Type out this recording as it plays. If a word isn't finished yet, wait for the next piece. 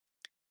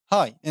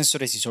Hi, in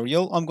today's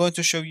tutorial, I'm going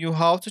to show you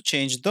how to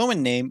change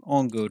domain name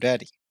on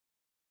GoDaddy.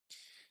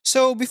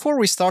 So before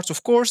we start,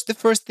 of course, the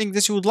first thing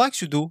that you would like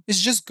to do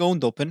is just go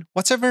and open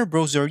whatever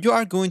browser you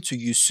are going to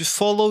use to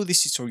follow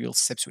this tutorial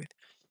steps with.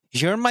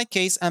 Here in my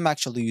case, I'm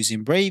actually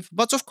using Brave,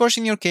 but of course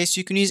in your case,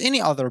 you can use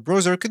any other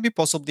browser could be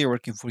possibly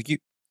working for you.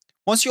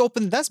 Once you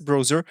open that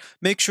browser,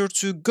 make sure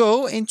to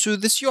go into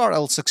this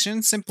URL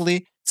section,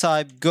 simply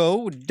type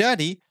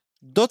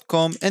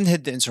godaddy.com and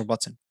hit the enter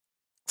button.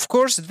 Of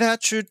course,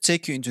 that should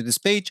take you into this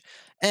page.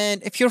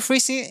 And if you're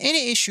facing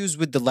any issues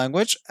with the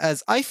language,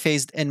 as I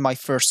faced in my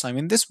first time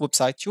in this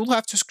website, you'll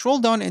have to scroll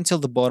down until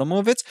the bottom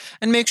of it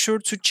and make sure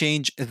to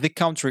change the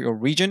country or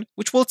region,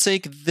 which will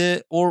change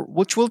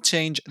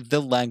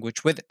the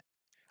language with it.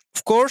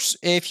 Of course,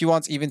 if you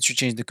want even to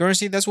change the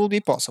currency, this will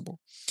be possible.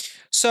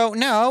 So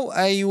now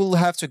you will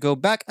have to go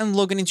back and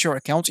log in into your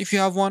account if you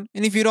have one.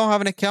 And if you don't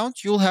have an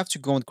account, you'll have to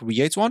go and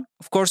create one.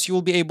 Of course, you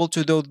will be able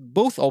to do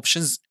both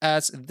options.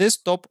 As this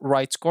top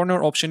right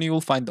corner option, you will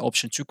find the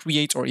option to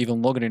create or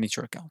even log in into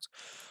your account.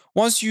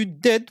 Once you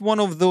did one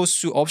of those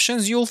two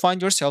options, you'll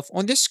find yourself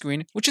on this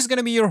screen, which is going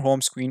to be your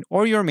home screen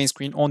or your main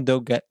screen on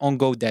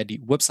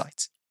GoDaddy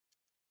website.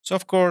 So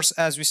of course,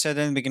 as we said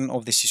in the beginning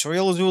of this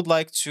tutorial, we would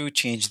like to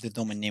change the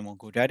domain name on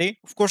GoDaddy.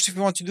 Of course, if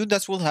you want to do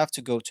that, we'll have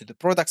to go to the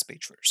products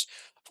page first.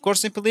 Of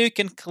course, simply you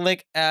can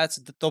click at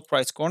the top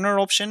right corner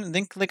option,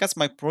 then click at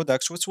my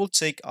products, which will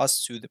take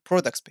us to the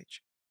products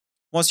page.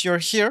 Once you're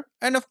here,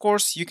 and of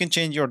course, you can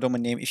change your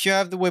domain name if you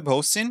have the web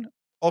hosting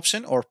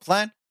option or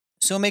plan.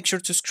 So make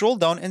sure to scroll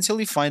down until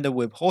you find the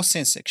web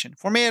hosting section.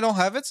 For me, I don't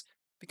have it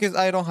because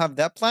I don't have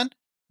that plan.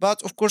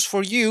 But of course,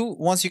 for you,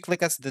 once you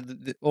click at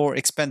or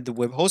expand the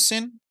web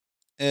hosting,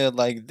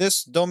 like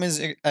this DOM is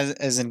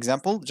as an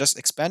example, just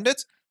expand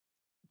it.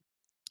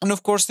 And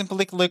of course,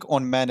 simply click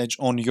on manage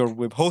on your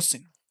web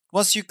hosting.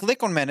 Once you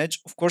click on manage,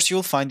 of course,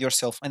 you'll find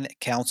yourself an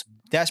account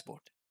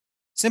dashboard.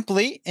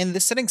 Simply in the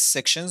settings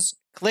sections,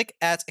 click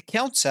at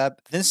account tab,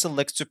 then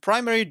select the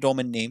primary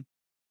domain name.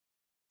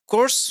 Of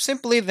course,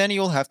 simply then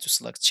you'll have to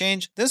select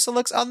change, then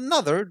select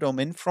another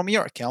domain from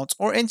your account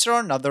or enter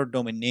another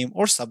domain name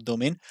or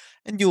subdomain,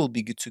 and you will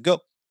be good to go.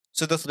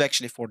 So that will be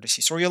actually for this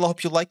tutorial. I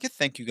hope you like it.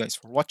 Thank you guys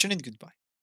for watching and goodbye.